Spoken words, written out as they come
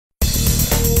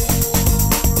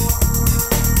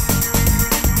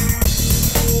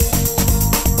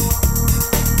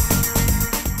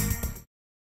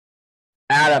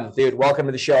Adam, dude, welcome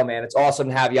to the show, man. It's awesome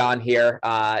to have you on here.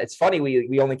 It's funny,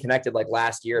 we only connected like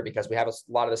last year because we have a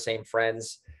lot of the same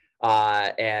friends.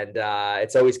 And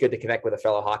it's always good to connect with a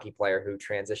fellow hockey player who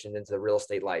transitioned into the real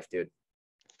estate life, dude.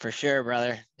 For sure,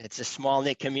 brother. It's a small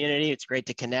knit community. It's great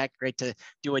to connect. Great to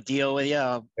do a deal with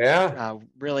you.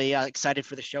 Really excited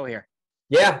for the show here.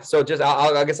 Yeah. So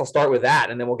I guess I'll start with that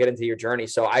and then we'll get into your journey.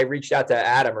 So I reached out to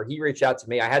Adam, or he reached out to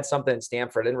me. I had something in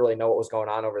Stanford. I didn't really know what was going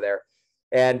on over there.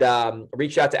 And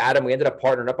reached out to Adam. We ended up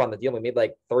partnering up on the deal. We made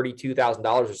like $32,000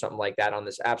 or something like that on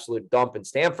this absolute dump in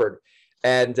Stanford.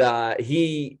 And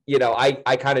he,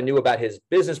 I kind of knew about his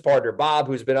business partner, Bob,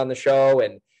 who's been on the show,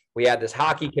 and we had this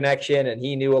hockey connection, and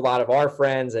he knew a lot of our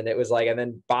friends. And it was like, and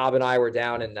then Bob and I were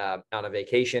down in on a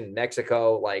vacation in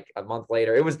Mexico, like a month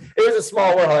later. It was a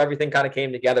small world how everything kind of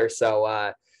came together.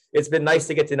 So it's been nice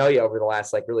to get to know you over the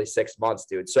last like really 6 months,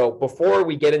 dude. So before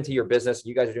we get into your business,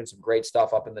 you guys are doing some great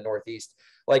stuff up in the Northeast.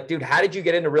 Like, dude, how did you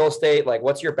get into real estate? Like,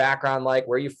 what's your background like?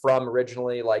 Where are you from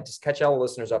originally? Like, just catch all the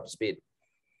listeners up to speed.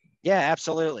 Yeah,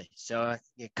 absolutely. So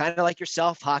kind of like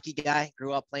yourself, hockey guy,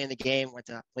 grew up playing the game,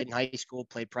 played in high school,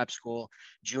 played prep school,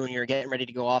 junior, getting ready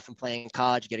to go off and play in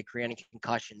college, get a career in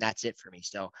concussion. That's it for me.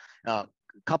 So a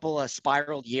couple of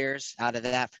spiraled years out of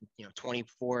that, from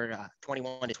 24 to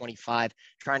 21 to 25,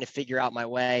 trying to figure out my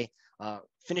way.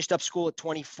 Finished up school at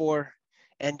 24,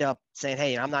 end up saying,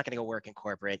 hey, I'm not going to go work in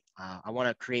corporate. I want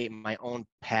to create my own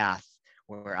path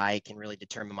where I can really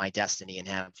determine my destiny and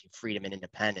have freedom and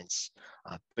independence,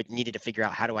 but needed to figure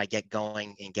out how do I get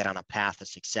going and get on a path of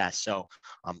success. So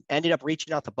ended up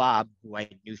reaching out to Bob, who I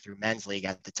knew through men's league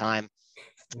at the time.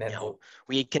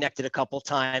 We had connected a couple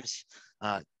times.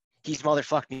 He's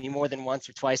motherfucked me more than once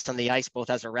or twice on the ice, both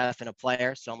as a ref and a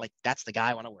player. So I'm like, that's the guy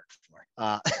I want to work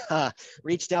for.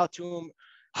 Reached out to him,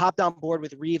 hopped on board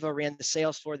with Riva, ran the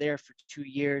sales floor there for 2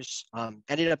 years.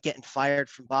 Ended up getting fired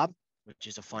from Bob, which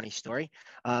is a funny story.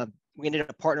 We ended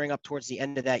up partnering up towards the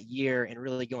end of that year and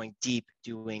really going deep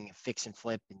doing fix and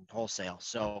flip and wholesale.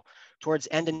 So towards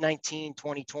end of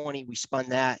 2020, we spun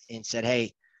that and said,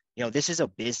 hey, this is a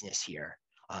business here.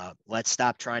 Let's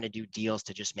stop trying to do deals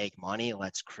to just make money.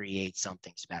 Let's create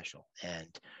something special.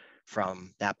 And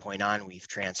from that point on, we've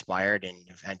transpired and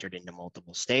have entered into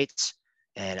multiple states.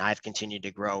 And I've continued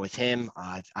to grow with him.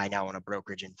 I now own a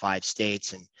brokerage in 5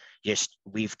 states, and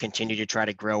we've continued to try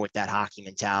to grow with that hockey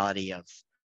mentality of,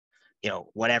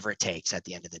 whatever it takes at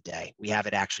the end of the day. We have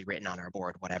it actually written on our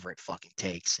board, whatever it fucking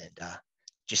takes, and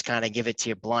just kind of give it to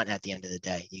you blunt at the end of the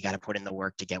day. You got to put in the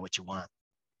work to get what you want.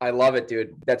 I love it,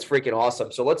 dude. That's freaking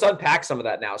awesome. So let's unpack some of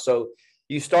that now. So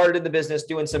you started in the business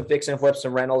doing some fix and flips,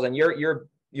 some rentals, and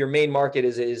your main market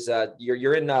is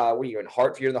you're in what are you in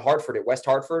Hartford? You're in the Hartford at West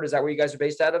Hartford. Is that where you guys are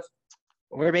based out of?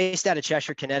 We're based out of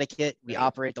Cheshire, Connecticut. We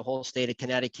operate the whole state of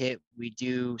Connecticut. We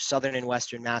do southern and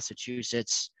western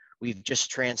Massachusetts. We've just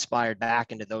transpired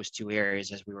back into those 2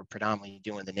 areas as we were predominantly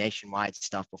doing the nationwide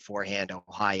stuff beforehand: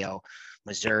 Ohio,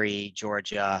 Missouri,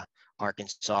 Georgia,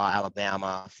 Arkansas,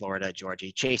 Alabama, Florida,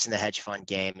 Georgia, chasing the hedge fund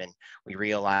game. And we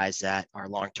realized that our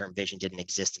long-term vision didn't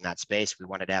exist in that space. We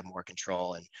wanted to have more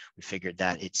control, and we figured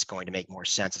that it's going to make more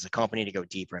sense as a company to go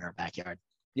deeper in our backyard.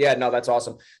 Yeah, no, that's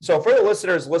awesome. So for the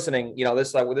listeners listening,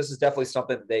 this is definitely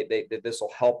something that this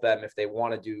will help them if they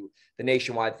want to do the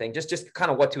nationwide thing, just kind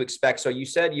of what to expect. So you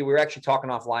said you were actually talking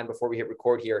offline before we hit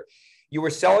record here. You were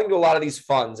selling to a lot of these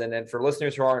funds. And then for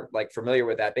listeners who aren't like familiar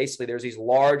with that, basically there's these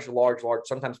large,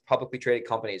 sometimes publicly traded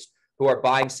companies who are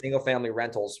buying single family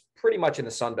rentals pretty much in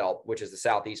the Sun Belt, which is the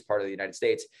Southeast part of the United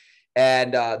States.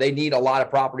 And they need a lot of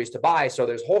properties to buy. So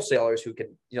there's wholesalers who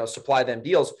can, supply them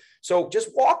deals. So just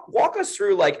walk us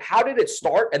through, like, how did it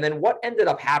start? And then what ended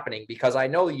up happening? Because I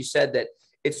know you said that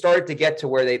it started to get to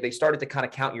where they started to kind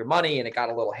of count your money and it got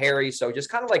a little hairy. So just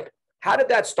kind of like, how did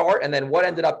that start? And then what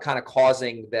ended up kind of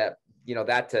causing that,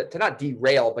 that to not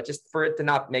derail, but just for it to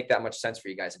not make that much sense for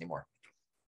you guys anymore?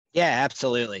 Yeah,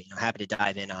 absolutely. I'm happy to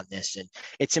dive in on this. And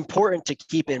it's important to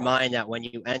keep in mind that when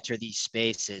you enter these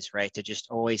spaces, right, to just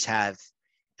always have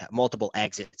multiple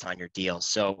exits on your deals.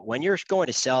 So when you're going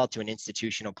to sell to an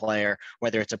institutional player,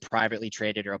 whether it's a privately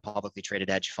traded or a publicly traded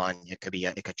hedge fund, it could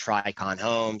Tricon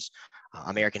Homes,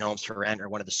 American Homes for Rent, or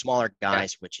one of the smaller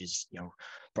guys, which is,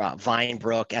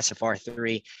 Vinebrook,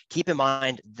 SFR3. Keep in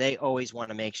mind, they always want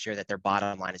to make sure that their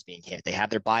bottom line is being hit. They have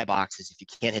their buy boxes. If you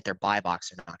can't hit their buy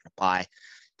box, they're not going to buy.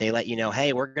 They let you know,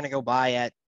 hey, we're going to go buy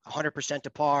at 100% to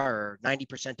par or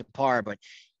 90% to par, but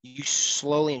you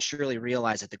slowly and surely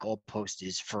realize that the goalpost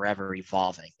is forever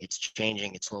evolving. It's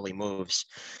changing. It slowly moves.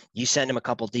 You send them a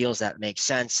couple deals that make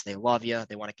sense. They love you.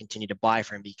 They want to continue to buy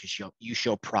from you because you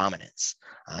show prominence.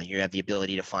 You have the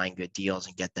ability to find good deals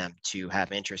and get them to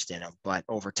have interest in them. But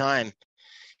over time,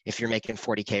 if you're making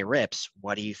 40K rips,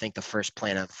 what do you think the first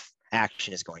plan of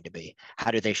action is going to be?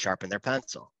 How do they sharpen their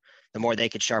pencil? The more they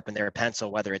could sharpen their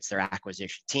pencil, whether it's their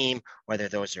acquisition team, whether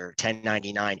those are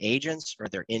 1099 agents or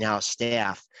their in-house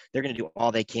staff, they're going to do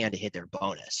all they can to hit their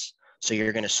bonus. So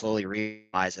you're going to slowly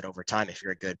realize that over time, if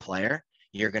you're a good player,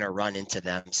 you're going to run into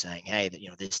them saying, hey,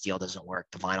 this deal doesn't work.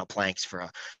 The vinyl planks for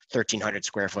a 1,300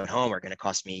 square foot home are going to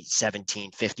cost me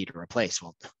 $1,750 to replace.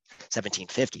 Well,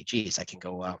 $1,750, geez, I can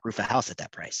go roof a house at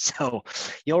that price. So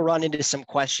you'll run into some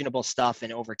questionable stuff.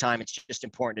 And over time, it's just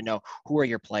important to know who are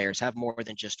your players. Have more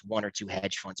than just one or two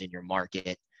hedge funds in your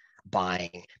market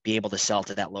buying, be able to sell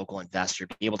to that local investor,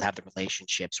 be able to have the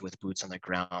relationships with boots on the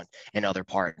ground and other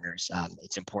partners.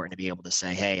 It's important to be able to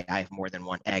say, hey, I have more than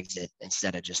one exit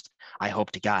instead of just, I hope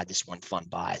to God this one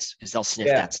fund buys, because they'll sniff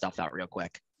that stuff out real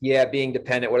quick. Yeah, being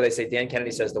dependent. What do they say? Dan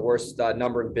Kennedy says the worst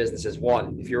number in business is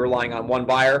one. If you're relying on one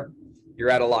buyer, you're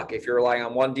out of luck. If you're relying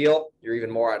on one deal, you're even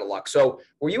more out of luck. So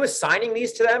were you assigning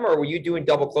these to them, or were you doing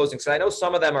double closings? So I know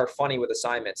some of them are funny with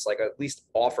assignments, like at least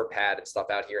OfferPad and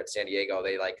stuff out here in San Diego.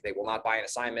 They will not buy an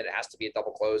assignment. It has to be a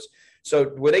double close. So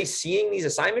were they seeing these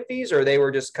assignment fees, or they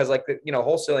were just, because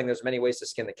wholesaling, there's many ways to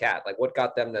skin the cat. Like what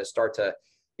got them to start to,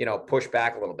 push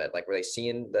back a little bit? Like were they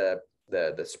seeing the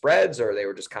spreads, or they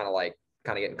were just kind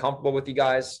of getting comfortable with you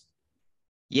guys?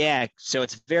 Yeah, so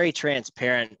it's very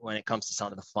transparent when it comes to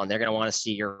selling the fund. They're going to want to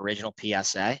see your original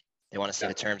PSA. They want to see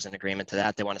the terms and agreement to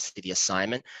that. They want to see the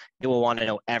assignment. They will want to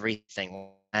know everything,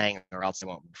 or else they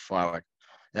won't move forward.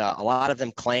 A lot of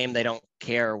them claim they don't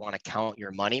care or want to count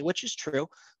your money, which is true.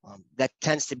 That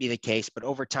tends to be the case, but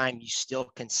over time, you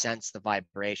still can sense the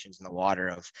vibrations in the water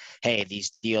of, hey,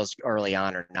 these deals early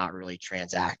on are not really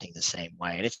transacting the same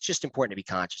way. And it's just important to be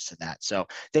conscious of that. So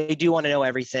they do want to know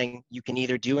everything. You can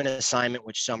either do an assignment,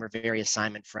 which some are very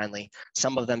assignment friendly.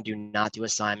 Some of them do not do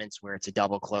assignments where it's a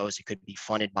double close. It could be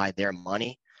funded by their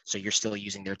money. So you're still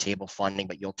using their table funding,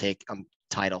 but you'll take a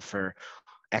title for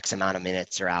X amount of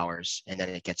minutes or hours, and then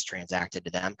it gets transacted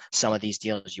to them. Some of these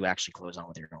deals you actually close on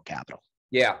with your own capital.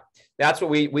 Yeah, that's what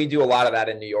we do a lot of that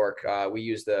in New York. We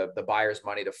use the buyer's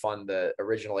money to fund the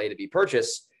original A to B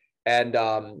purchase. And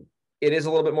it is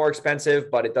a little bit more expensive,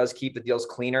 but it does keep the deals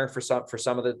cleaner for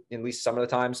some of at least some of the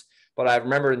times. But I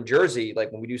remember in Jersey,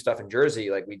 like when we do stuff in Jersey,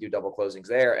 like we do double closings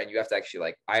there, and you have to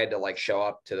actually I had to show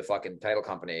up to the fucking title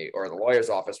company or the lawyer's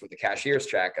office with the cashier's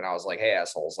check. And I was like, hey,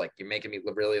 assholes, you're making me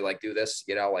really do this,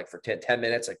 for 10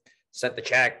 minutes, sent the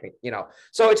check,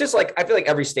 So it's just I feel like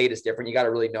every state is different. You got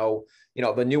to really know,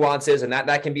 the nuances, and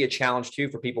that can be a challenge too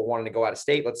for people wanting to go out of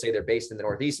state. Let's say they're based in the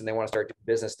Northeast and they want to start doing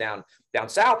business down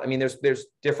south. I mean, there's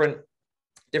different,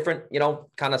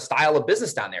 kind of style of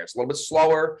business down there. It's a little bit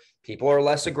slower. People are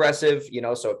less aggressive,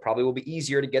 so it probably will be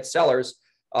easier to get sellers.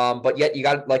 But yet you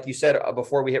got, like you said,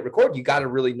 before we hit record, you got to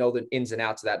really know the ins and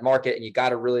outs of that market. And you got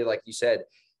to really, like you said,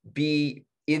 be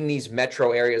in these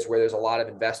metro areas where there's a lot of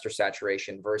investor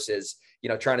saturation versus,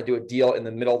 trying to do a deal in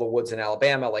the middle of the woods in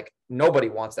Alabama. Nobody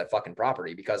wants that fucking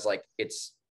property because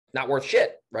it's not worth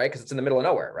shit, right? Because it's in the middle of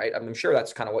nowhere, right? I'm sure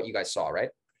that's kind of what you guys saw, right?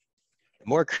 The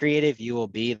more creative you will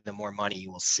be, the more money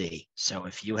you will see. So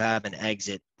if you have an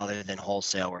exit other than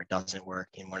wholesale where it doesn't work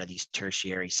in one of these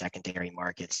tertiary, secondary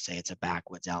markets, say it's a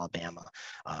backwoods Alabama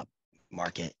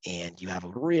market, and you have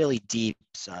a really deep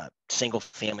single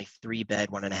family 3-bed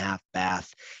 1.5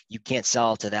 bath, you can't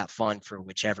sell to that fund for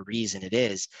whichever reason it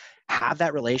is. Have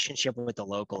that relationship with the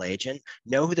local agent,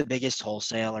 know who the biggest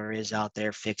wholesaler is out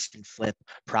there, fix and flip,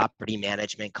 property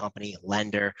management company,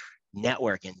 lender,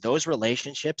 networking. Those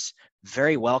relationships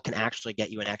very well can actually get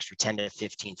you an extra 10 to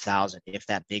 15,000 if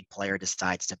that big player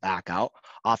decides to back out.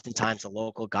 Oftentimes the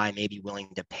local guy may be willing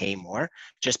to pay more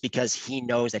just because he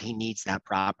knows that he needs that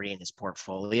property in his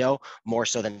portfolio more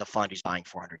so than the fund who's buying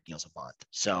 400 deals a month.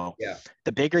 So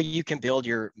the bigger you can build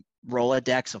your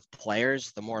Rolodex of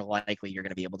players, the more likely you're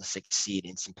going to be able to succeed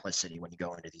in simplicity when you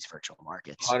go into these virtual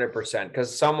markets. 100%,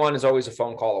 because someone is always a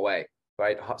phone call away,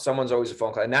 right? Someone's always a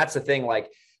phone call. And that's the thing,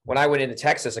 when I went into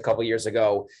Texas a couple of years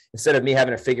ago, instead of me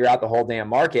having to figure out the whole damn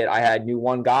market, I knew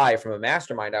one guy from a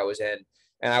mastermind I was in,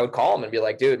 and I would call him and be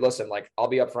like, dude, listen, I'll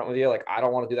be upfront with you. I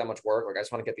don't want to do that much work. I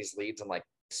just want to get these leads and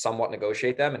somewhat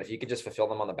negotiate them. And if you could just fulfill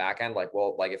them on the back end,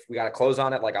 if we got to close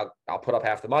on it, I'll put up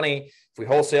half the money. If we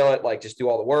wholesale it, just do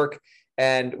all the work.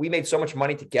 And we made so much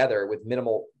money together with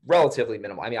relatively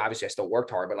minimal. I mean, obviously I still worked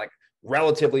hard, but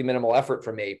relatively minimal effort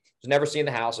for me. I was never seeing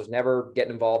the house. I was never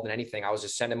getting involved in anything. I was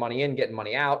just sending money in, getting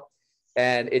money out.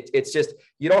 And it's just,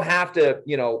 you don't have to,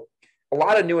 a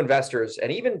lot of new investors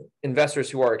and even investors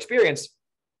who are experienced,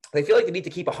 they feel like they need to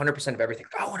keep 100% of everything.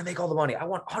 I want to make all the money. I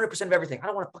want 100% of everything. I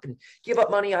don't want to fucking give up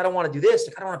money. I don't want to do this.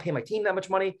 I don't want to pay my team that much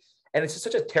money. And it's just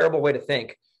such a terrible way to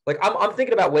think. Like I'm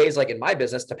thinking about ways like in my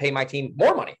business to pay my team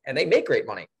more money, and they make great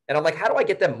money. And I'm like, how do I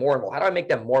get them more and more? How do I make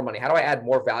them more money? How do I add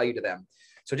more value to them?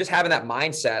 So just having that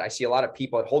mindset, I see a lot of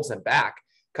people, it holds them back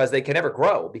because they can never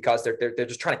grow because they're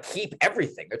just trying to keep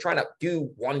everything. They're trying to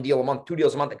do 1 deal a month, 2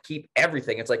 deals a month and keep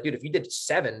everything. It's like, dude, if you did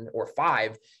 7 or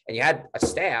 5 and you had a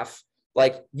staff,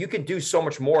 like you could do so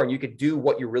much more and you could do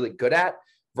what you're really good at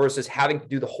versus having to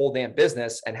do the whole damn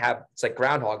business and have, it's like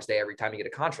Groundhog's Day every time you get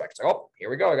a contract. It's like, oh, here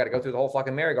we go. I got to go through the whole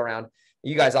fucking merry-go-round.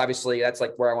 You guys, obviously, that's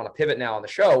like where I want to pivot now on the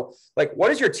show. Like, what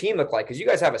does your team look like? Because you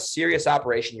guys have a serious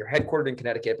operation. You're headquartered in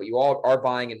Connecticut, but you all are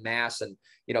buying in mass and,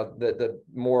 you know, the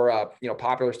more,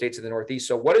 popular states in the Northeast.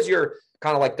 So what does your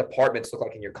kind of like departments look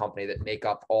like in your company that make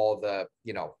up all the,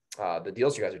 the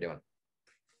deals you guys are doing?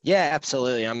 Yeah,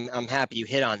 absolutely. I'm happy you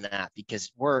hit on that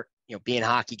because we're, being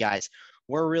hockey guys,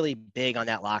 we're really big on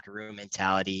that locker room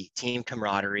mentality, team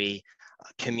camaraderie,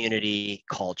 community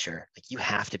culture. Like you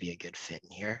have to be a good fit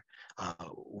in here.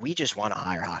 We just want to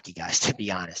hire hockey guys, to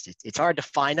be honest. It's hard to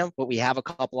find them, but we have a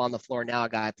couple on the floor now. A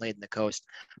guy played in the Coast.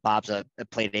 Bob's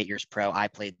played 8 years pro. I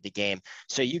played the game.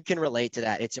 So you can relate to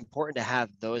that. It's important to have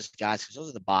those guys because those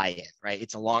are the buy-in, right?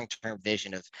 It's a long-term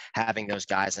vision of having those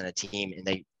guys on a team,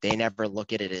 and they never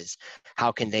look at it as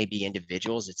how can they be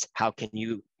individuals. It's how can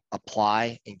you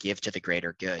apply and give to the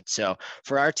greater good. So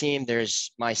for our team,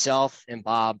 there's myself and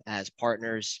Bob as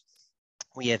partners.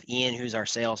 We have Ian, who's our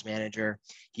sales manager.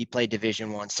 He played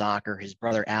Division I soccer. His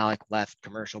brother Alec left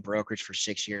commercial brokerage for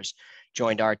 6 years,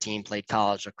 joined our team, played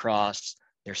college lacrosse.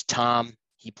 There's Tom.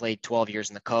 He played 12 years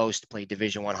in the Coast, played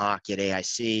Division I hockey at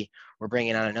AIC. We're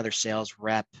bringing on another sales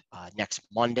rep next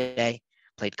Monday,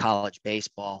 played college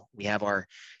baseball. We have our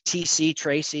TC,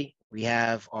 Tracy. We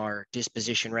have our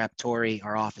disposition rep, Tori,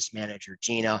 our office manager,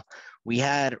 Gina. We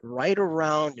had right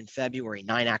around in February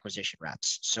 9 acquisition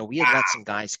reps. So we had let some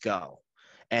guys go.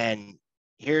 And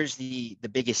here's the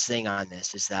biggest thing on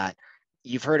this is that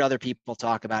you've heard other people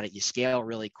talk about it. You scale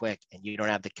really quick and you don't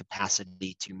have the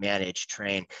capacity to manage,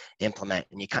 train, implement,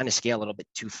 and you kind of scale a little bit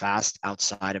too fast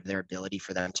outside of their ability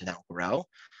for them to now grow.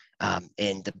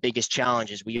 And the biggest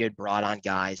challenge is we had brought on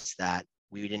guys that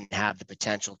we didn't have the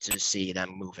potential to see them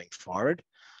moving forward.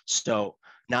 So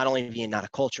not only being not a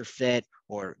culture fit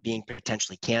or being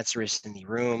potentially cancerous in the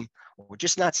room, or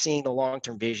just not seeing the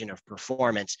long-term vision of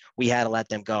performance, we had to let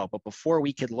them go. But before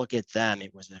we could look at them,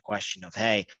 it was a question of,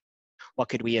 hey, what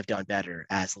could we have done better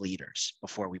as leaders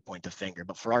before we point the finger?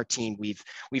 But for our team, we've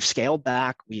scaled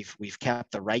back. We've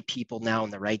kept the right people now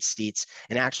in the right seats.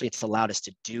 And actually, it's allowed us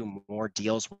to do more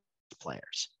deals with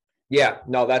players. Yeah,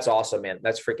 no, that's awesome, man.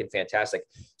 That's freaking fantastic.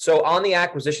 So on the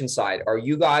acquisition side, are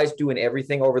you guys doing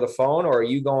everything over the phone or are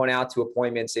you going out to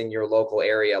appointments in your local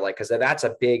area? Like, because that's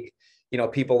a big,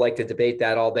 people like to debate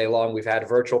that all day long. We've had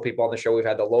virtual people on the show. We've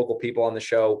had the local people on the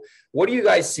show. What are you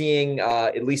guys seeing,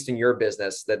 at least in your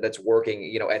business, that's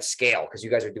working, at scale? Because you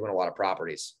guys are doing a lot of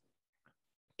properties.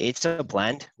 It's a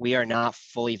blend. We are not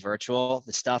fully virtual.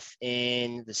 The stuff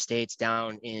in the States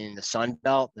down in the Sun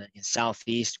Belt, in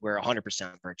Southeast, we're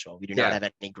 100% virtual. We do not have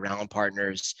any ground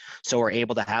partners. So we're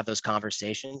able to have those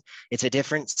conversations. It's a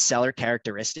different seller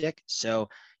characteristic. So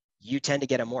you tend to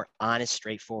get a more honest,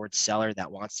 straightforward seller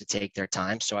that wants to take their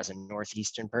time. So as a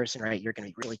Northeastern person, right, you're going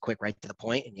to be really quick, right to the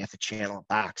point, and you have to channel it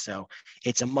back. So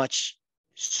it's a much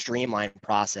streamlined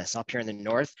process. Up here in the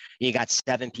North, you got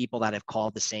 7 people that have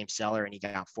called the same seller and you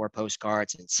got 4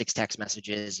 postcards and 6 text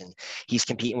messages and he's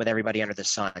competing with everybody under the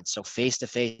sun. So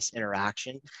face-to-face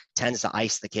interaction tends to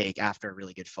ice the cake after a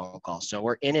really good phone call. So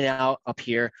we're in and out up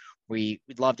here. We'd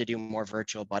love to do more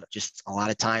virtual, but just a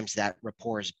lot of times that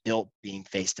rapport is built being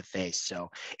face-to-face. So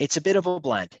it's a bit of a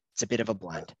blend.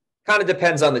 Kind of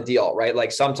depends on the deal, right?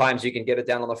 Like sometimes you can get it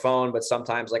down on the phone, but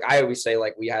sometimes, like I always say,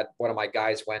 like we had one of my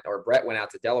guys Brett went out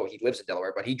to Delaware. He lives in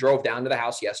Delaware, but he drove down to the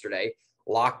house yesterday,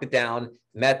 locked it down,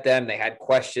 met them. They had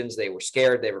questions. They were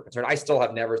scared. They were concerned. I still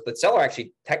have never, the seller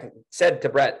actually said to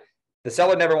Brett, the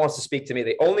seller never wants to speak to me.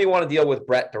 They only want to deal with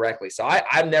Brett directly. So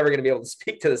I'm never going to be able to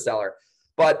speak to the seller,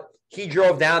 but he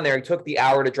drove down there. He took the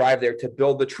hour to drive there to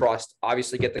build the trust,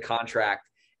 obviously get the contract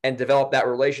and develop that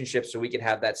relationship so we can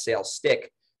have that sale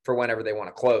stick for whenever they want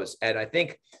to close. And I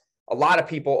think a lot of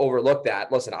people overlook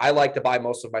that. Listen, I like to buy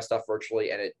most of my stuff virtually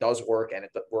and it does work and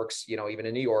it works, even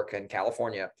in New York and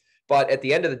California. But at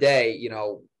the end of the day,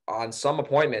 on some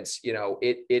appointments,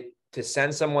 it to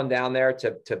send someone down there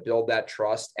to build that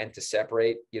trust and to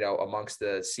separate, amongst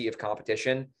the sea of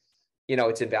competition,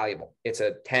 it's invaluable. It's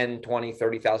a $10, $20,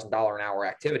 $30,000 an hour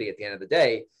activity at the end of the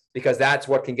day, because that's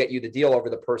what can get you the deal over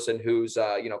the person who's,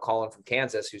 calling from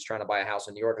Kansas, who's trying to buy a house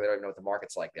in New York. And they don't even know what the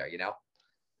market's like there,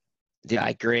 Yeah, I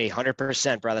agree.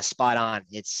 100%, brother. Spot on.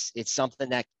 It's something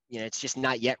that it's just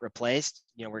not yet replaced.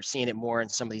 We're seeing it more in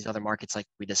some of these other markets like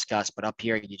we discussed, but up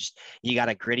here, you got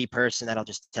a gritty person that'll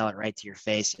just tell it right to your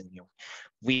face. And,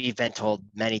 we've been told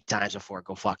many times before,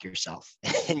 go fuck yourself.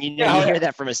 And, you hear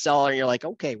that from a seller and you're like,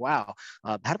 okay, wow.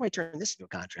 How do I turn this into a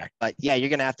contract? But yeah, you're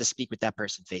going to have to speak with that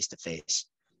person face to face.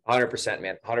 100%,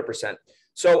 man. 100%.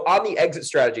 So on the exit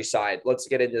strategy side, let's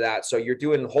get into that. So you're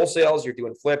doing wholesales, you're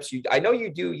doing flips. I know you're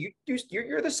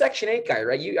the Section 8 guy,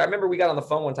 right? I remember we got on the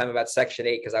phone one time about Section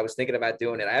 8 because I was thinking about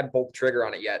doing it. I haven't pulled the trigger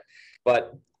on it yet,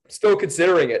 but still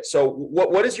considering it. So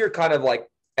what is your kind of like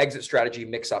exit strategy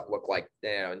mix up look like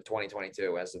in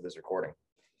 2022 as of this recording?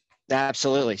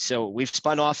 Absolutely. So we've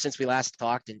spun off since we last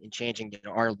talked and changing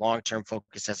our long-term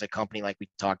focus as a company. Like we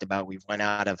talked about, we went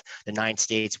out of the 9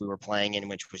 states we were playing in,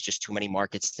 which was just too many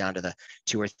markets, down to the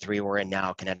 2 or 3 we're in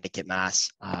now, Connecticut, Mass,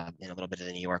 and a little bit of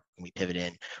the New York. And we pivoted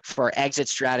in for our exit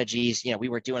strategies. We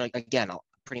were doing, again,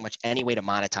 pretty much any way to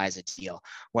monetize a deal,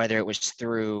 whether it was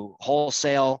through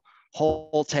wholesale,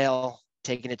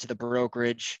 taking it to the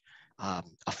brokerage, a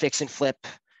fix and flip,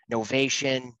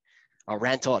 novation, a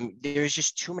rental. There's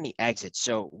just too many exits.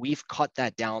 So we've cut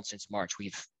that down since March.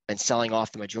 We've been selling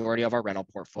off the majority of our rental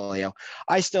portfolio.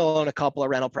 I still own a couple of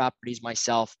rental properties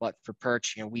myself, but for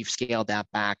Perch, we've scaled that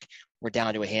back. We're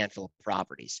down to a handful of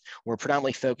properties. We're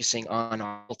predominantly focusing on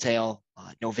our wholesale,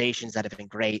 novations that have been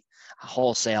great,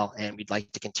 wholesale, and we'd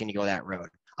like to continue to go that road.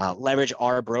 Leverage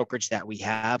our brokerage that we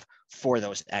have for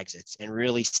those exits and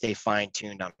really stay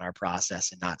fine-tuned on our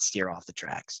process and not steer off the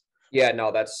tracks. Yeah, no,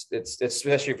 it's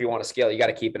especially if you want to scale, you got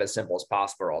to keep it as simple as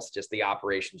possible, or else just the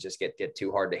operations just get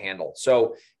too hard to handle.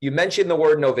 So you mentioned the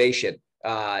word novation,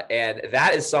 and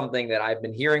that is something that I've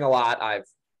been hearing a lot. I've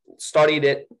studied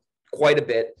it quite a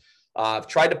bit. I've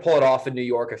tried to pull it off in New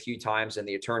York a few times, and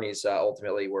the attorneys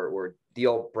ultimately were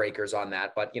deal breakers on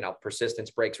that. But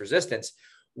persistence breaks resistance.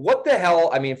 What the hell?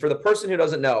 I mean, for the person who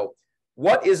doesn't know,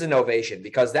 what is a novation?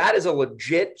 Because that is a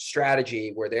legit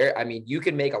strategy where you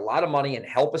can make a lot of money and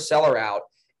help a seller out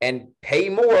and pay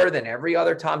more than every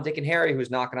other Tom, Dick, and Harry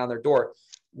who's knocking on their door.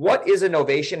 What is a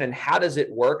novation and how does it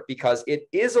work? Because it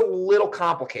is a little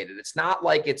complicated. It's not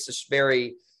like it's just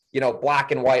very,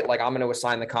 black and white, like I'm going to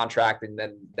assign the contract and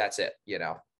then that's it,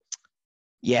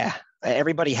 Yeah.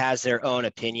 Everybody has their own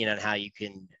opinion on how you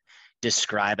can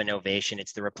describe a novation.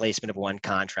 It's the replacement of one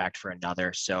contract for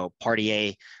another. So party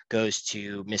A goes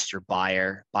to Mr.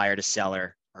 Buyer, buyer to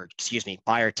seller.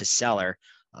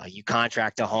 You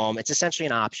contract a home. It's essentially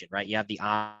an option, right? You have the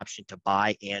option to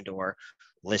buy and or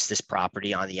list this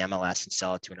property on the MLS and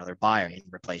sell it to another buyer in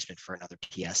replacement for another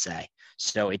PSA.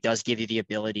 So it does give you the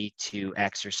ability to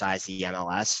exercise the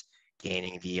MLS,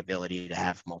 gaining the ability to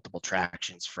have multiple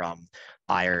tractions from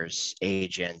buyers,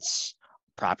 agents,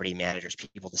 property managers,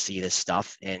 people to see this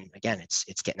stuff. And again,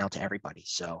 it's getting out to everybody.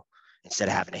 So instead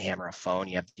of having to hammer a phone,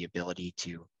 you have the ability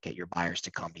to get your buyers to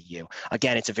come to you.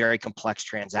 Again, it's a very complex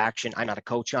transaction. I'm not a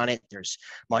coach on it. There's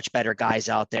much better guys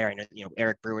out there. And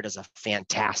Eric Brewer does a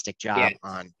fantastic job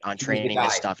on training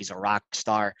this stuff. He's a rock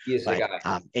star.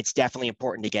 It's definitely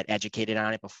important to get educated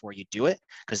on it before you do it,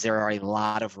 because there are a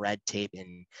lot of red tape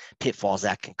and pitfalls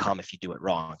that can come if you do it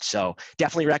wrong. So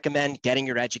definitely recommend getting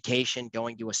your education,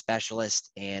 going to a specialist,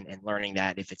 and learning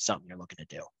that if it's something you're looking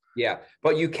to do. Yeah,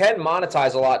 but you can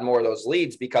monetize a lot more of those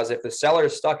leads, because if the seller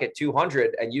is stuck at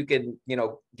 200 and you can,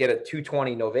 get a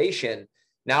 220 novation,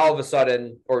 now all of a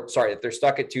sudden, if they're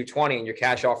stuck at 220 and your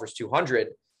cash offer is 200,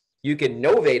 you can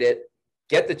novate it,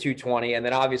 get the 220. And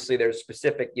then obviously there's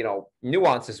specific,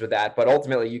 nuances with that, but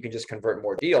ultimately you can just convert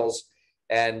more deals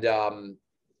and,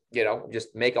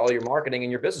 just make all your marketing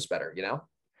and your business better,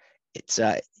 It's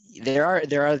there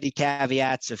are the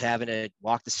caveats of having to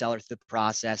walk the seller through the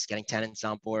process, getting tenants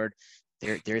on board.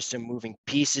 There's some moving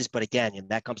pieces, but again,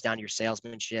 that comes down to your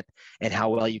salesmanship and how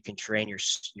well you can train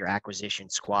your acquisition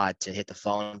squad to hit the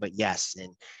phone. But yes,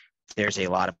 and there's a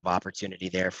lot of opportunity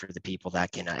there for the people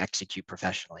that can execute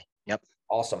professionally. Yep.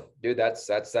 Awesome, dude.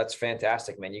 That's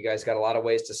fantastic, man. You guys got a lot of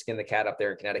ways to skin the cat up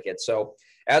there in Connecticut. So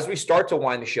as we start to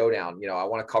wind the show down, I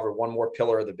want to cover one more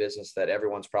pillar of the business that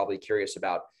everyone's probably curious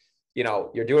about.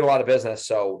 You're doing a lot of business,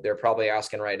 so they're probably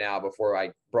asking right now before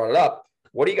I brought it up,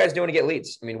 what are you guys doing to get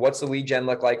leads? I mean, what's the lead gen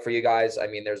look like for you guys? I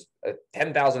mean, there's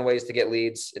 10,000 ways to get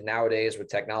leads nowadays with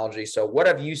technology. So what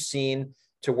have you seen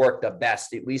to work the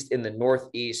best, at least in the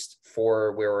Northeast,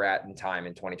 for where we're at in time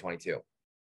in 2022?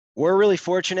 We're really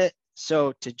fortunate.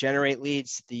 So to generate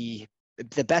leads, the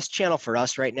best channel for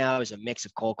us right now is a mix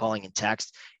of cold calling and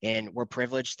text. And we're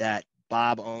privileged that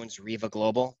Bob owns Riva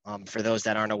Global. For those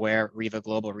that aren't aware, Riva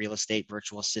Global Real Estate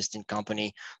Virtual Assistant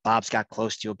Company. Bob's got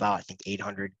close to about, I think,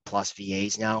 800 plus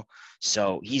VAs now.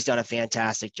 So he's done a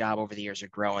fantastic job over the years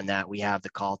of growing that. We have the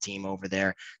call team over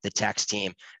there, the text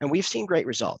team, and we've seen great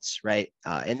results, right?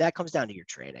 And that comes down to your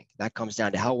training. That comes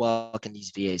down to how well can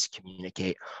these VAs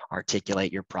communicate,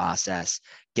 articulate your process,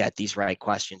 get these right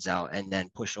questions out, and then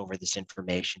push over this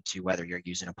information to whether you're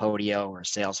using a Podio or a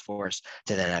Salesforce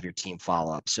to then have your team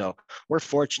follow up. So we're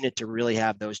fortunate to really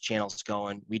have those channels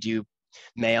going. We do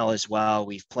mail as well.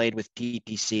 We've played with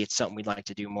PPC. It's something we'd like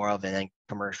to do more of. And then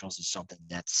commercials is something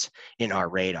that's in our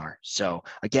radar. So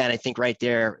again, I think right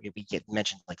there, if we get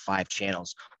mentioned like 5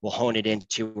 channels, we'll hone it in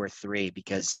 2 or 3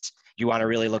 because you want to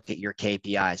really look at your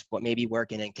KPIs. What may be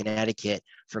working in Connecticut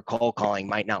for cold calling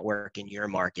might not work in your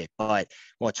market, but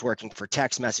what's working for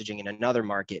text messaging in another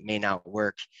market may not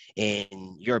work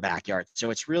in your backyard. So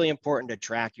it's really important to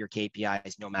track your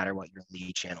KPIs no matter what your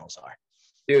lead channels are.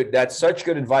 Dude, that's such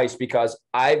good advice because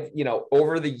I've,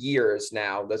 over the years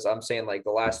now, I'm saying like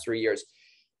the last 3 years,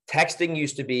 texting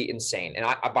used to be insane. And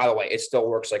I, by the way, it still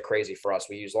works like crazy for us.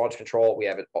 We use launch control. We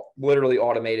have it literally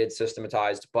automated,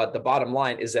 systematized. But the bottom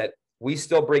line is that we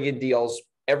still bring in deals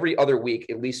every other week,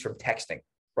 at least from texting,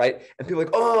 right? And people are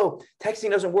like, oh,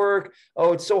 texting doesn't work.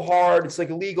 Oh, it's so hard. It's like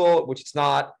illegal, which it's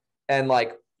not. And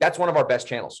like, that's one of our best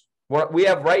channels. We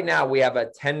have right now, we have a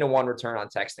 10-to-1 return on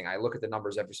texting. I look at the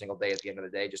numbers every single day at the end of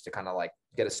the day, just to kind of like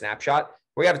get a snapshot.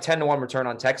 We have a 10-to-1 return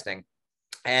on texting.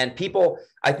 And people,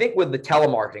 I think with the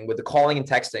telemarketing, with the calling and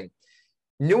texting,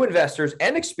 new investors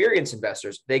and experienced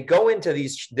investors, they go into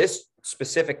this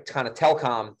specific kind of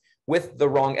telecom with the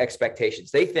wrong expectations.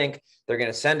 They think they're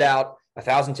going to send out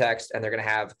 1,000 texts and they're going to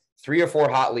have 3 or 4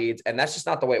 hot leads. And that's just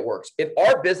not the way it works. In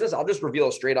our business, I'll just reveal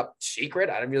a straight up secret.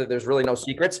 There's really no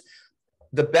secrets.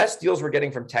 The best deals we're getting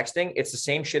from texting, it's the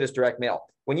same shit as direct mail.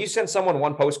 When you send someone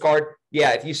 1 postcard,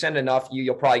 yeah, if you send enough,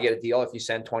 you'll probably get a deal if you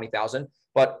send 20,000.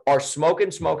 But our smoking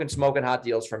hot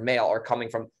deals from mail are coming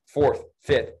from 4th,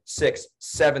 5th, 6th,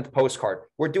 7th postcard.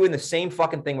 We're doing the same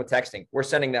fucking thing with texting. We're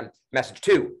sending them message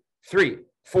 2, 3,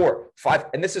 4, 5,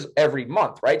 and this is every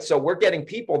month, right? So we're getting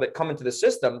people that come into the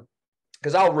system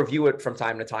because I'll review it from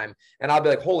time to time and I'll be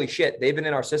like, holy shit, they've been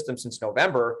in our system since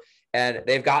November and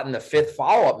they've gotten the 5th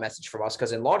follow-up message from us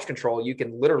because in launch control, you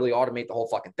can literally automate the whole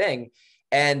fucking thing.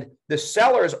 And the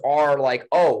sellers are like,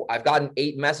 oh, I've gotten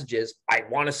 8 messages. I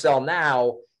want to sell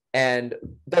now. And it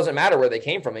doesn't matter where they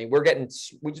came from. I mean,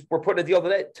 we're putting a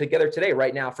deal together today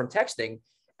right now from texting.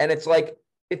 And it's like,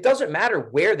 it doesn't matter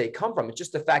where they come from. It's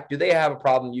just the fact, do they have a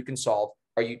problem you can solve?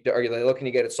 Are they looking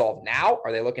to get it solved now?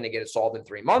 Are they looking to get it solved in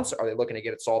 3 months? Are they looking to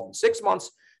get it solved in 6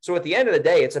 months? So at the end of the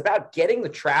day, it's about getting the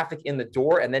traffic in the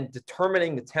door and then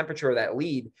determining the temperature of that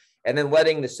lead and then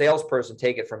letting the salesperson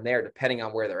take it from there, depending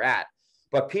on where they're at.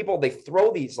 But people, they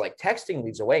throw these like texting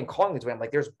leads away and calling leads away. I'm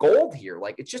like, there's gold here.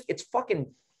 Like, it's fucking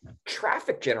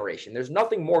traffic generation. There's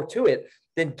nothing more to it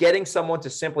than getting someone to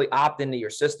simply opt into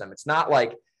your system. It's not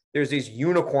like there's these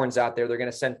unicorns out there. They're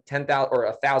going to send 10,000 or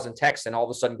 1,000 texts and all of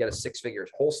a sudden get a 6-figure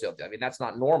wholesale deal. I mean, that's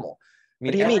not normal. I mean,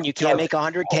 what do you mean? You can't make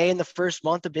 100K in the first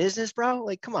month of business, bro?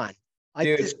 Like, come on.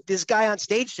 This guy on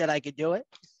stage said I could do it.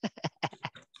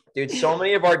 Dude, so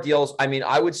many of our deals, I mean,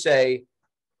 I would say,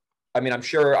 I'm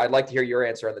sure I'd like to hear your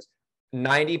answer on this.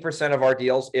 90% of our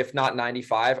deals, if not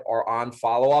 95, are on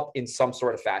follow-up in some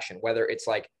sort of fashion, whether it's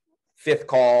like 5th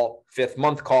call, 5th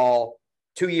month call,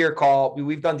 2-year call.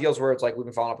 We've done deals where it's like we've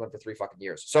been following up with them for 3 fucking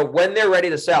years. So when they're ready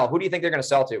to sell, who do you think they're going to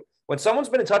sell to? When someone's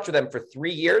been in touch with them for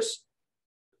 3 years,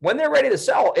 when they're ready to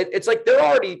sell, it's like they're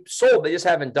already sold. They just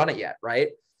haven't done it yet, right?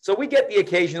 So we get the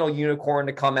occasional unicorn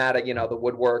to come out of, the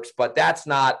woodworks, but that's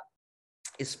not,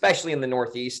 especially in the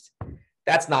Northeast,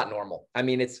 that's not normal. I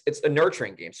mean, it's a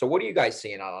nurturing game. So what are you guys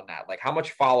seeing on that? Like how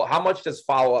much does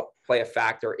follow-up play a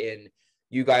factor in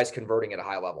you guys converting at a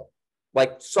high level?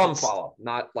 Like some follow-up,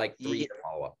 not like 3-year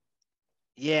follow-up.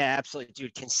 Yeah, absolutely.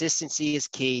 Dude, consistency is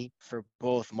key for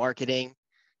both marketing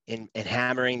and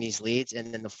hammering these leads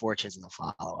and then the fortunes and the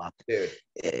follow-up. Dude.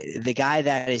 The guy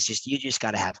that is you just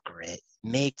got to have grit,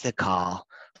 make the call,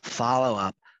 follow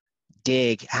up,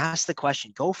 dig, ask the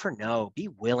question, go for no, be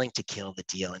willing to kill the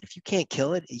deal. And if you can't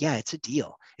kill it, yeah, it's a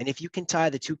deal. And if you can tie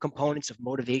the 2 components of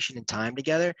motivation and time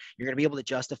together, you're going to be able to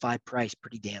justify price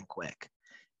pretty damn quick.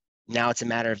 Now it's a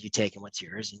matter of you taking what's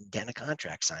yours and getting a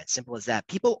contract signed. Simple as that.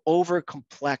 People over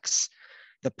complex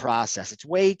the process. It's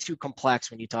way too complex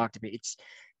when you talk to me.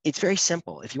 It's very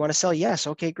simple. If you want to sell, yes,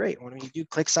 okay, great. When you do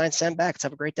click, sign, send back, let's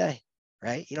have a great day,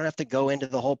 right? You don't have to go into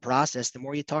the whole process. The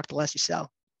more you talk, the less you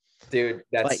sell. Dude,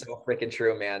 that's so freaking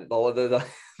true, man.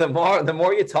 The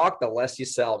more you talk, the less you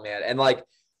sell, man. And like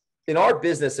in our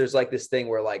business, there's like this thing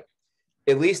where like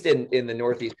at least in the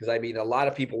Northeast, because I mean, a lot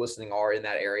of people listening are in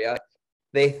that area.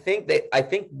 I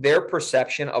think their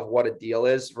perception of what a deal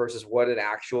is versus what an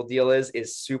actual deal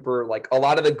is super, like, a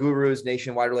lot of the gurus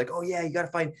nationwide are like, oh yeah, you got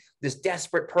to find this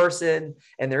desperate person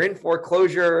and they're in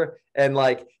foreclosure and,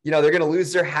 like, you know, they're going to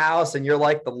lose their house and you're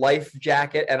like the life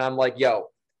jacket. And I'm like, yo,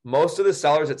 most of the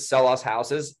sellers that sell us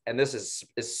houses, and this is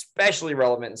especially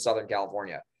relevant in Southern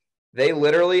California, they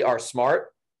literally are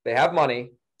smart. They have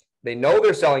money. They know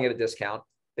they're selling at a discount.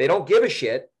 They don't give a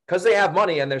shit because they have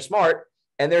money and they're smart.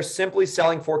 And they're simply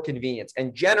selling for convenience.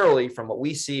 And generally, from what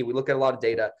we see, we look at a lot of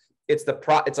data, it's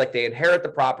like they inherit the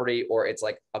property, or it's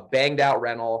like a banged out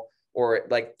rental, or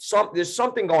like there's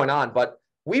something going on. But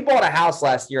we bought a house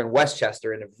last year in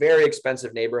Westchester in a very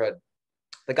expensive neighborhood.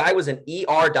 The guy was an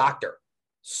ER doctor,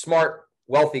 smart,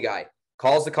 wealthy guy,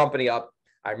 calls the company up.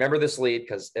 I remember this lead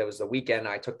because it was the weekend.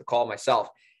 I took the call myself.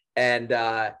 And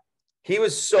he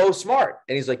was so smart.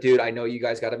 And he's like, dude, I know you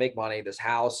guys got to make money. This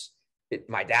house,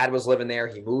 my dad was living there.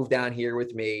 He moved down here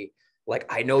with me. Like,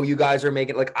 I know you guys are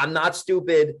making, like, I'm not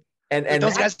stupid. And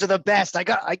those guys are the best. I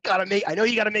know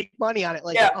you got to make money on it.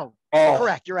 Like, yeah.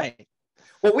 Correct. You're right.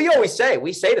 Well, we say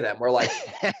to them, we're like,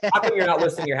 how come you're not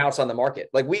listing your house on the market?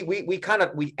 Like, we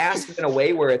ask them in a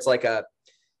way where it's like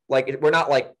we're not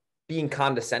like being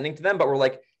condescending to them, but we're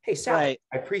like, hey, Sal, right,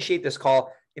 I appreciate this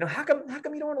call. You know, how come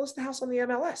you don't want to list the house on the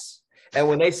MLS? And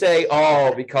when they say,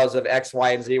 oh, because of X,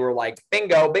 Y, and Z, we're like,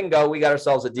 bingo, we got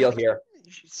ourselves a deal here.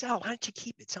 Sal, why don't you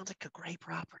keep it? Sounds like a great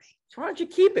property. So why don't you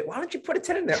keep it? Why don't you put a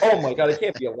tenant in there? Oh my God, I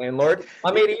can't be a landlord.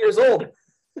 I'm 80 years old.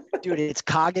 Dude, it's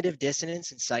cognitive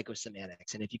dissonance and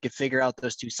psychosemantics. And if you could figure out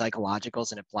those two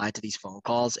psychologicals and apply it to these phone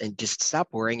calls and just stop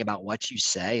worrying about what you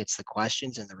say, it's the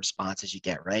questions and the responses you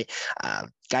get, right?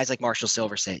 Guys like Marshall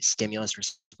Silver say stimulus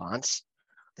response.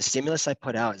 The stimulus I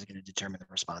put out is going to determine the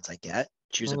response I get.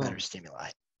 Choose a better stimuli.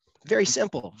 Very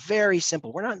simple, very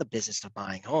simple. We're not in the business of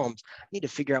buying homes. I need to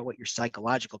figure out what your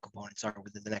psychological components are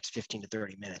within the next 15 to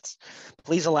 30 minutes.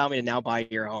 Please allow me to now buy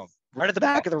your home. Right at the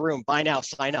back of the room, buy now,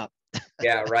 sign up.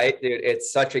 Yeah, right, dude.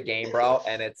 It's such a game, bro.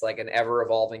 And it's like an ever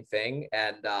evolving thing.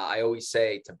 And I always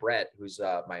say to Brett, who's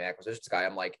my acquisitions guy,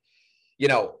 I'm like, you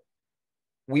know,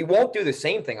 we won't do the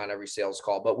same thing on every sales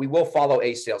call, but we will follow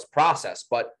a sales process.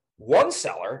 But one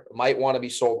seller might want to be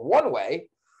sold one way,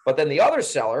 but then the other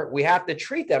seller, we have to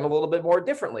treat them a little bit more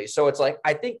differently. So it's like,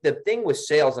 I think the thing with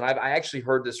sales, and I actually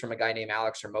heard this from a guy named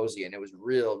Alex Hermosi, and it was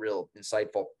real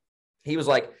insightful. He was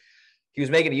like, he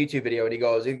was making a YouTube video and he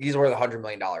goes, he's worth $100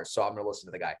 million. So I'm going to listen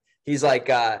to the guy. He's like,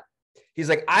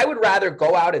 I would rather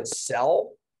go out and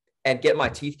sell and get my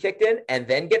teeth kicked in and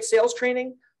then get sales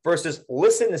training versus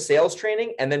listen to sales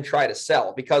training and then try to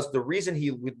sell. Because the reason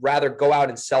he would rather go out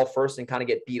and sell first and kind of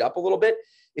get beat up a little bit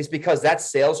is because that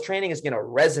sales training is going to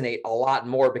resonate a lot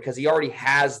more because he already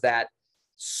has that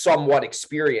somewhat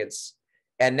experience.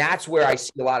 And that's where I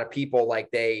see a lot of people, like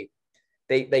they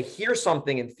hear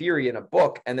something in theory in a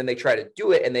book and then they try to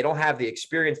do it and they don't have the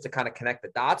experience to kind of connect the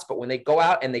dots. But when they go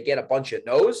out and they get a bunch of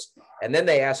no's and then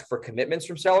they ask for commitments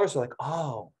from sellers, they're like,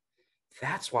 oh,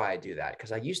 that's why I do that,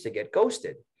 because I used to get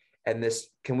ghosted. And this,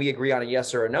 can we agree on a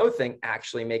yes or a no thing,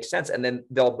 actually makes sense. And then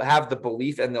they'll have the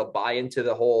belief and they'll buy into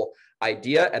the whole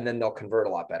idea and then they'll convert a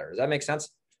lot better. Does that make sense?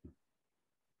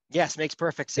 Yes, makes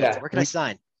perfect sense. Yeah. Where can I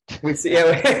sign? We see.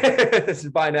 Yeah, this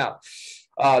is buy now.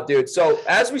 Dude. So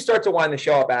as we start to wind the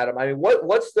show up, Adam, I mean,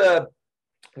 what's the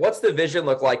vision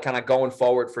look like kind of going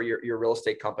forward for your real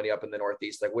estate company up in the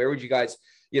Northeast? Like, where would you guys,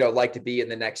 like to be in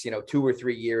the next, 2 or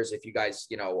 3 years if you guys,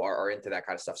 are into that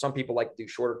kind of stuff? Some people like to do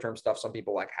shorter term stuff. Some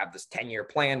people like have this 10-year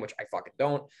plan, which I fucking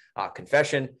don't.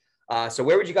 Confession. So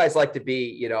where would you guys like to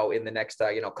be, in the next,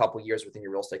 couple of years within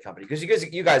your real estate company? Because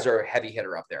you guys are a heavy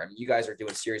hitter up there. I mean, you guys are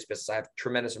doing serious business. I have a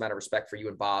tremendous amount of respect for you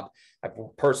and Bob. I've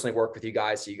personally worked with you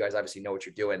guys, so you guys obviously know what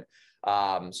you're doing.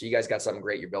 So you guys got something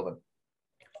great you're building.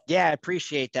 Yeah, I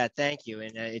appreciate that. Thank you.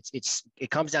 And it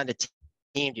comes down to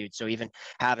team, dude. So even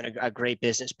having a great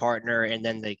business partner and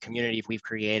then the community we've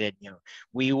created,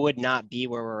 we would not be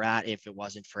where we're at if it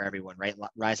wasn't for everyone, right?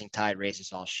 Rising tide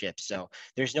raises all ships. So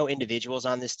there's no individuals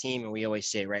on this team. And we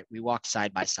always say, right, we walk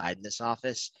side by side in this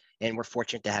office, and we're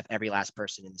fortunate to have every last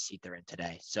person in the seat they're in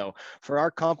today. So for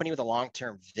our company with a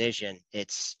long-term vision,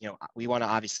 it's, we want to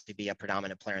obviously be a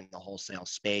predominant player in the wholesale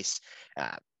space.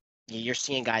 You're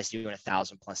seeing guys doing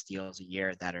 1,000+ deals a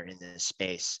year that are in this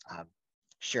space.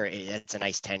 Sure, it's a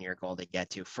nice 10-year goal to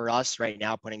get to. For us right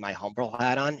now, putting my humble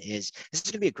hat on, is this is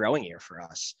going to be a growing year for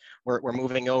us. We're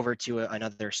moving over to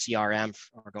another CRM.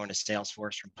 We're going to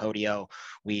Salesforce from Podio.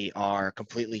 We are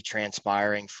completely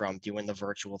transpiring from doing the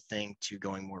virtual thing to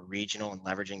going more regional and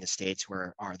leveraging the states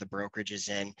where the brokerage is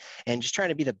in, and just trying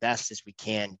to be the best as we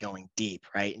can going deep,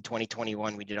 right? In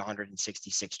 2021, we did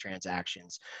 166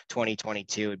 transactions.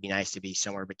 2022, it'd be nice to be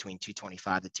somewhere between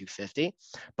 225 to 250.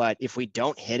 But if we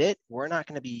don't hit it, we're not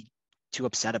going to be too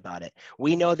upset about it.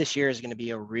 We know this year is going to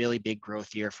be a really big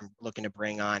growth year from looking to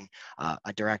bring on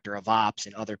a director of ops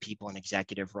and other people in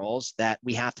executive roles, that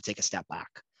we have to take a step back.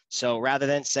 So rather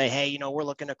than say, hey, we're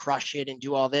looking to crush it and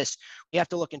do all this, we have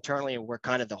to look internally and where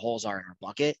kind of the holes are in our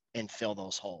bucket and fill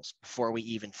those holes before we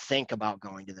even think about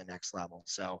going to the next level.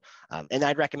 So, and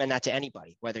I'd recommend that to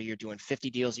anybody, whether you're doing 50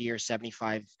 deals a year,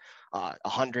 75,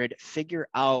 100, figure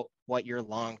out what your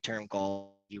long-term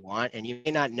goal you want. And you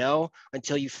may not know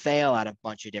until you fail at a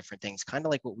bunch of different things, kind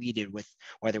of like what we did with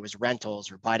whether it was rentals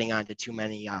or biting onto too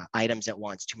many items at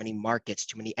once, too many markets,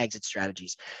 too many exit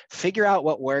strategies. Figure out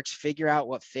what works, figure out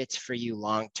what fits for you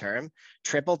long-term,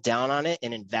 triple down on it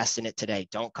and invest in it today.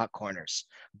 Don't cut corners.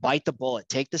 Bite the bullet,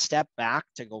 take the step back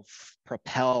to go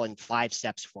propel in 5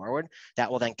 steps forward. That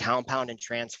will then compound and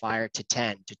transpire to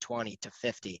 10, to 20, to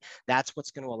 50. That's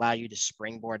what's going to allow you to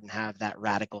springboard and have that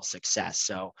radical success.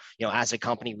 So, as a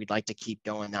company, we'd like to keep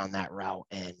going down that route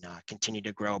and continue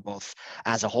to grow both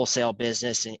as a wholesale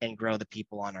business and grow the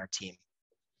people on our team.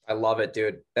 I love it,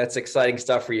 dude. That's exciting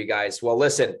stuff for you guys. Well,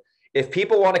 listen, if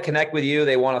people want to connect with you,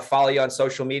 they want to follow you on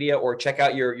social media or check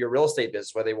out your real estate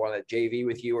business, whether they want to JV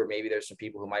with you, or maybe there's some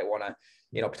people who might want to,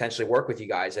 potentially work with you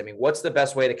guys. I mean, what's the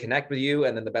best way to connect with you,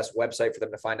 and then the best website for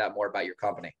them to find out more about your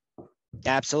company?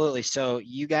 Absolutely. So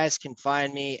you guys can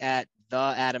find me at the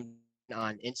Adam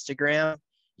on Instagram.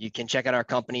 You can check out our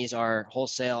companies. Our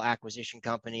wholesale acquisition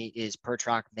company is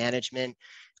Pertrock Management.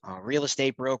 Real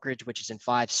estate brokerage, which is in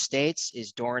 5 states,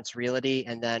 is Dorrance Realty.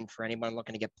 And then for anyone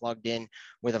looking to get plugged in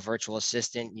with a virtual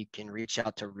assistant, you can reach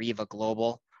out to Riva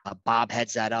Global. Bob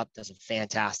heads that up, does a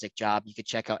fantastic job. You could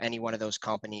check out any one of those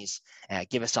companies.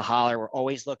 Give us a holler. We're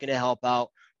always looking to help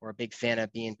out. We're a big fan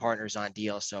of being partners on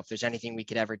deals. So if there's anything we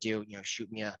could ever do,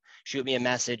 shoot me a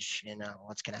message and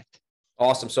let's connect.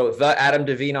 Awesome. So the Adam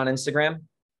Devine on Instagram.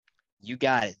 You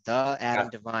got it. The Adam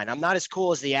Devine. I'm not as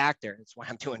cool as the actor. That's why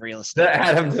I'm doing real estate. The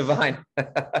Adam Devine.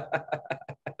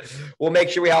 We'll make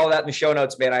sure we have all that in the show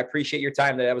notes, man. I appreciate your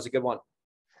time. That was a good one.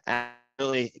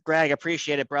 Absolutely. Greg,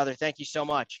 appreciate it, brother. Thank you so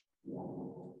much.